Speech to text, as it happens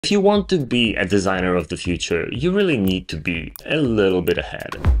If you want to be a designer of the future, you really need to be a little bit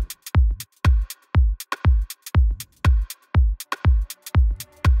ahead.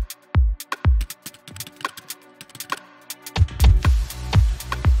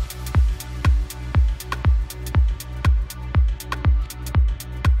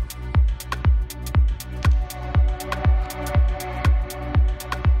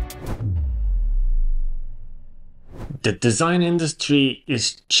 The design industry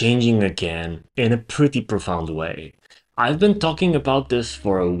is changing again in a pretty profound way. I've been talking about this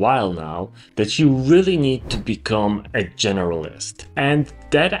for a while now, that you really need to become a generalist. And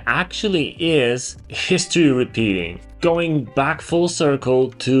that actually is history repeating, going back full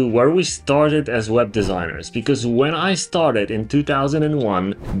circle to where we started as web designers. Because when I started in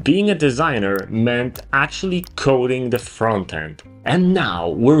 2001, being a designer meant actually coding the front end. And now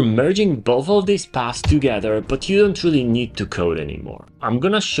we're merging both of these paths together, but you don't really need to code anymore. I'm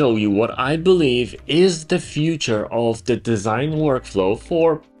gonna show you what I believe is the future of the design workflow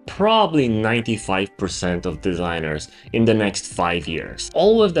for probably 95% of designers in the next 5 years.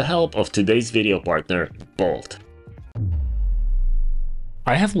 All with the help of today's video partner, Bolt.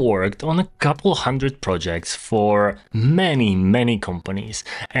 I have worked on a couple hundred projects for many companies,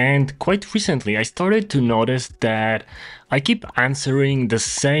 and quite recently I started to notice that I keep answering the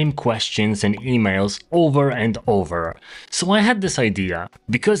same questions and emails over and over. So I had this idea,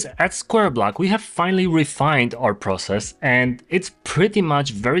 because at SquareBlock we have finally refined our process and it's pretty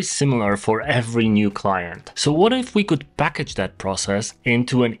much very similar for every new client. So what if we could package that process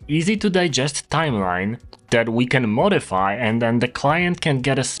into an easy to digest timeline that we can modify, and then the client can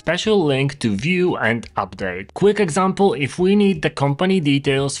get a special link to view and update. Quick example, if we need the company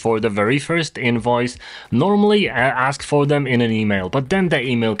details for the very first invoice, normally I ask for them in an email, but then the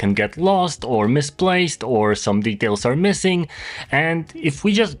email can get lost or misplaced or some details are missing, and if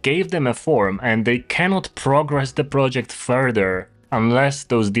we just gave them a form and they cannot progress the project further unless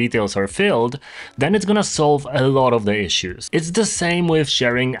those details are filled, then it's gonna solve a lot of the issues. It's the same with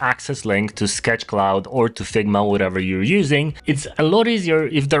sharing access link to SketchCloud or to Figma, whatever you're using. It's a lot easier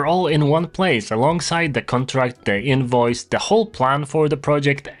if they're all in one place, alongside the contract, the invoice, the whole plan for the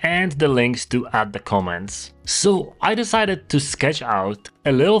project, and the links to add the comments. So I decided to sketch out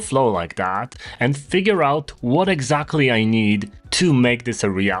a little flow like that and figure out what exactly I need to make this a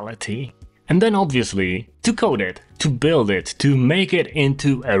reality. And then obviously to code it, to build it, to make it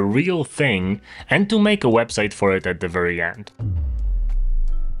into a real thing, and to make a website for it at the very end.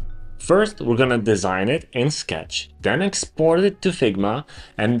 First, we're gonna design it in Sketch, then export it to Figma,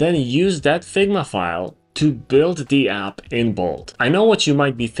 and then use that Figma file to build the app in Bolt. I know what you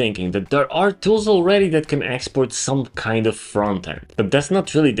might be thinking, that there are tools already that can export some kind of front end, but that's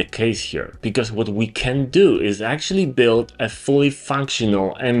not really the case here, because what we can do is actually build a fully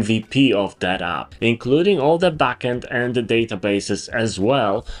functional MVP of that app, including all the backend and the databases as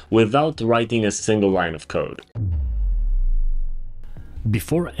well, without writing a single line of code.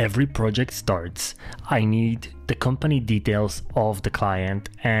 Before every project starts, I need the company details of the client,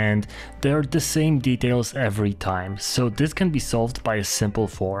 and they're the same details every time, so this can be solved by a simple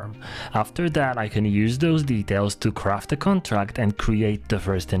form. After that, I can use those details to craft a contract and create the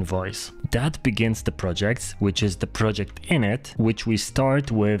first invoice. That begins the project, which is the project init, which we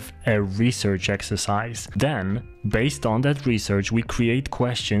start with a research exercise. Then, based on that research, we create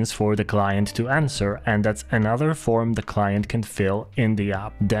questions for the client to answer, and that's another form the client can fill in the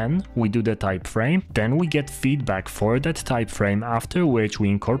app. Then we do the type frame, then we get feedback for that type frame, after which we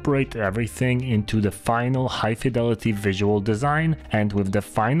incorporate everything into the final high fidelity visual design, and with the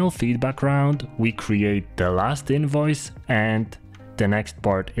final feedback round, we create the last invoice, and the next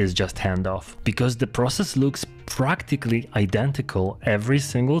part is just handoff. Because the process looks practically identical every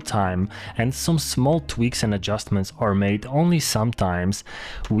single time and some small tweaks and adjustments are made only sometimes,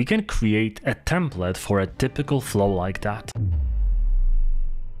 we can create a template for a typical flow like that.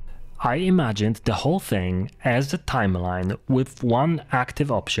 I imagined the whole thing as a timeline with one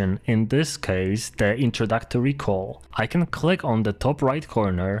active option, in this case the introductory call. I can click on the top right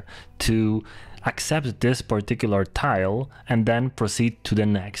corner to accept this particular tile and then proceed to the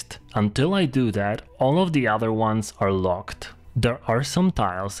next. Until I do that, all of the other ones are locked. There are some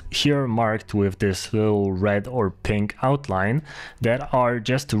tiles here marked with this little red or pink outline that are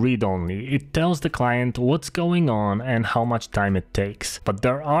just read-only. It tells the client what's going on and how much time it takes. But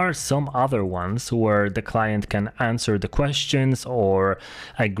there are some other ones where the client can answer the questions or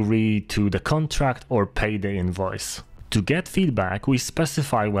agree to the contract or pay the invoice. To get feedback, we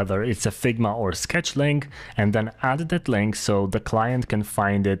specify whether it's a Figma or Sketch link and then add that link so the client can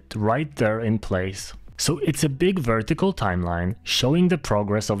find it right there in place. So it's a big vertical timeline showing the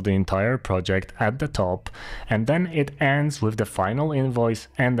progress of the entire project at the top, and then it ends with the final invoice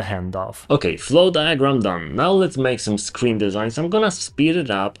and the handoff. Okay, flow diagram done. Now let's make some screen designs. I'm gonna speed it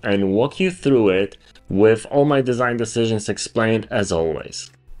up and walk you through it with all my design decisions explained as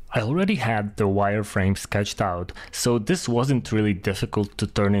always. I already had the wireframe sketched out, so this wasn't really difficult to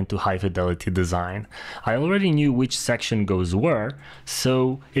turn into high fidelity design. I already knew which section goes where,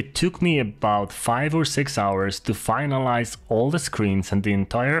 so it took me about 5 or 6 hours to finalize all the screens and the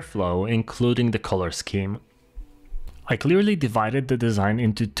entire flow, including the color scheme. I clearly divided the design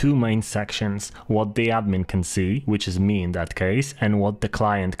into two main sections, what the admin can see, which is me in that case, and what the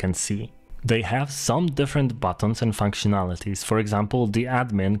client can see. They have some different buttons and functionalities. For example, the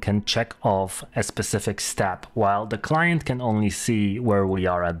admin can check off a specific step, while the client can only see where we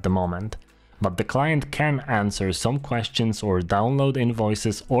are at the moment. But the client can answer some questions or download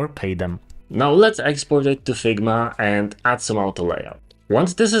invoices or pay them. Now let's export it to Figma and add some auto layout.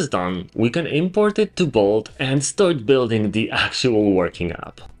 Once this is done, we can import it to Bolt and start building the actual working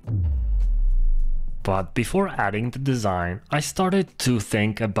app. But before adding the design, I started to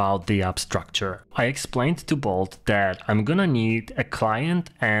think about the app structure. I explained to Bolt that I'm gonna need a client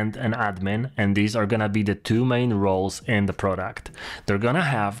and an admin, and these are gonna be the two main roles in the product. They're gonna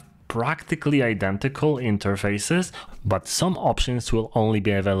have practically identical interfaces, but some options will only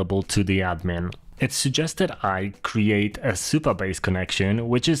be available to the admin. It suggested I create a Supabase connection,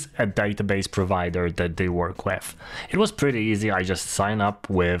 which is a database provider that they work with. It was pretty easy. I just signed up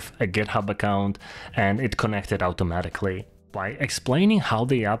with a GitHub account and it connected automatically. By explaining how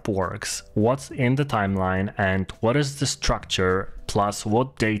the app works, what's in the timeline, and what is the structure, plus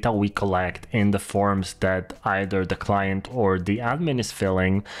what data we collect in the forms that either the client or the admin is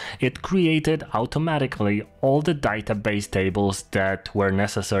filling, it created automatically all the database tables that were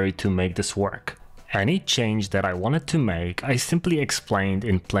necessary to make this work. Any change that I wanted to make, I simply explained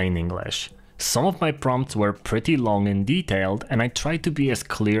in plain English. Some of my prompts were pretty long and detailed, and I tried to be as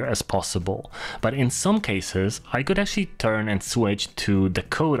clear as possible. But in some cases, I could actually turn and switch to the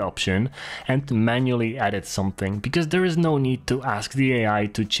code option and manually edit something, because there is no need to ask the AI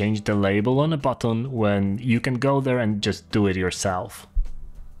to change the label on a button when you can go there and just do it yourself.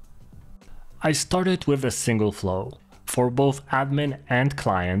 I started with a single flow for both admin and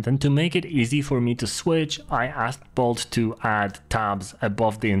client, and to make it easy for me to switch, I asked Bolt to add tabs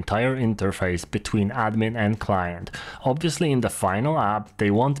above the entire interface between admin and client. Obviously in the final app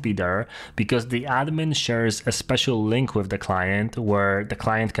they won't be there because the admin shares a special link with the client where the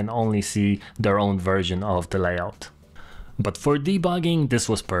client can only see their own version of the layout. But for debugging this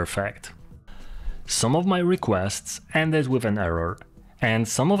was perfect. Some of my requests ended with an error. And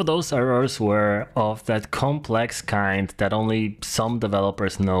some of those errors were of that complex kind that only some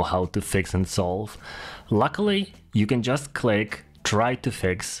developers know how to fix and solve. Luckily, you can just click try to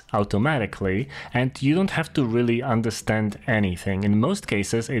fix automatically, and you don't have to really understand anything. In most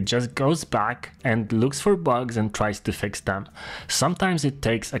cases, it just goes back and looks for bugs and tries to fix them. Sometimes it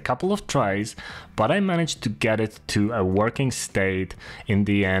takes a couple of tries, but I managed to get it to a working state in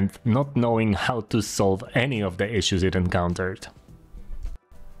the end, not knowing how to solve any of the issues it encountered.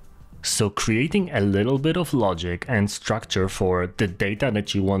 So creating a little bit of logic and structure for the data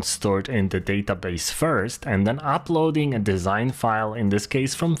that you want stored in the database first, and then uploading a design file, in this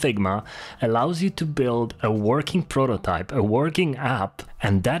case from Figma, allows you to build a working prototype, a working app,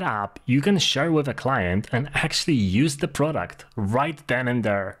 and that app you can share with a client and actually use the product right then and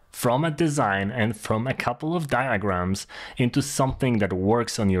there, from a design and from a couple of diagrams into something that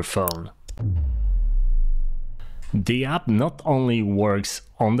works on your phone. The app not only works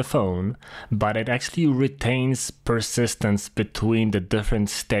on the phone, but it actually retains persistence between the different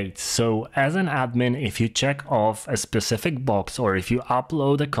states. So as an admin, if you check off a specific box or if you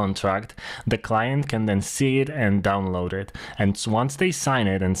upload a contract, the client can then see it and download it. And once they sign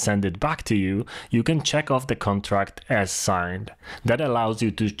it and send it back to you, you can check off the contract as signed. That allows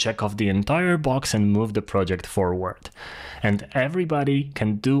you to check off the entire box and move the project forward. And everybody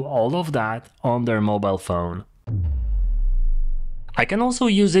can do all of that on their mobile phone. I can also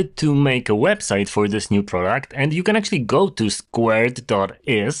use it to make a website for this new product, and you can actually go to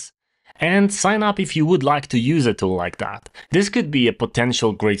squared.is and sign up if you would like to use a tool like that. This could be a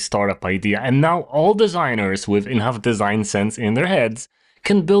potential great startup idea, and now all designers with enough design sense in their heads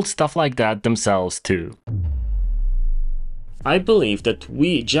can build stuff like that themselves too. I believe that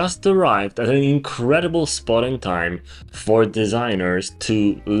we just arrived at an incredible spot in time for designers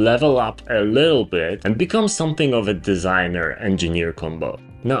to level up a little bit and become something of a designer-engineer combo.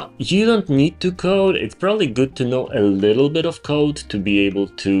 Now, you don't need to code. It's probably good to know a little bit of code to be able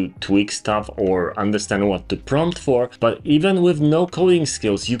to tweak stuff or understand what to prompt for, but even with no coding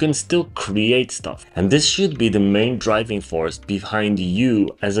skills, you can still create stuff. And this should be the main driving force behind you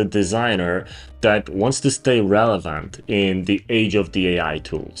as a designer that wants to stay relevant in the age of the AI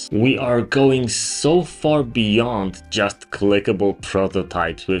tools. We are going so far beyond just clickable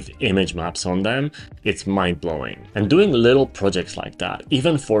prototypes with image maps on them, it's mind-blowing. And doing little projects like that,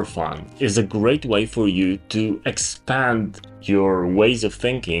 even for fun, is a great way for you to expand your ways of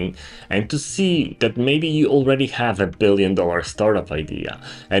thinking and to see that maybe you already have a billion-dollar startup idea.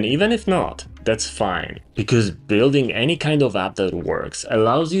 And even if not, that's fine, because building any kind of app that works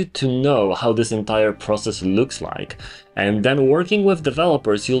allows you to know how this entire process looks like, and then working with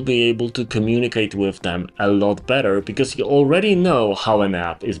developers, you'll be able to communicate with them a lot better because you already know how an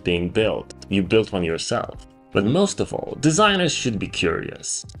app is being built. You built one yourself. But most of all, designers should be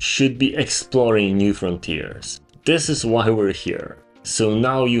curious, should be exploring new frontiers. This is why we're here. So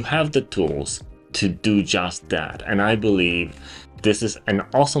now you have the tools to do just that, and I believe this is an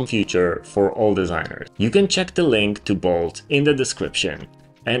awesome future for all designers. You can check the link to Bolt in the description.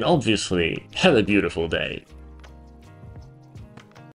 And obviously, have a beautiful day.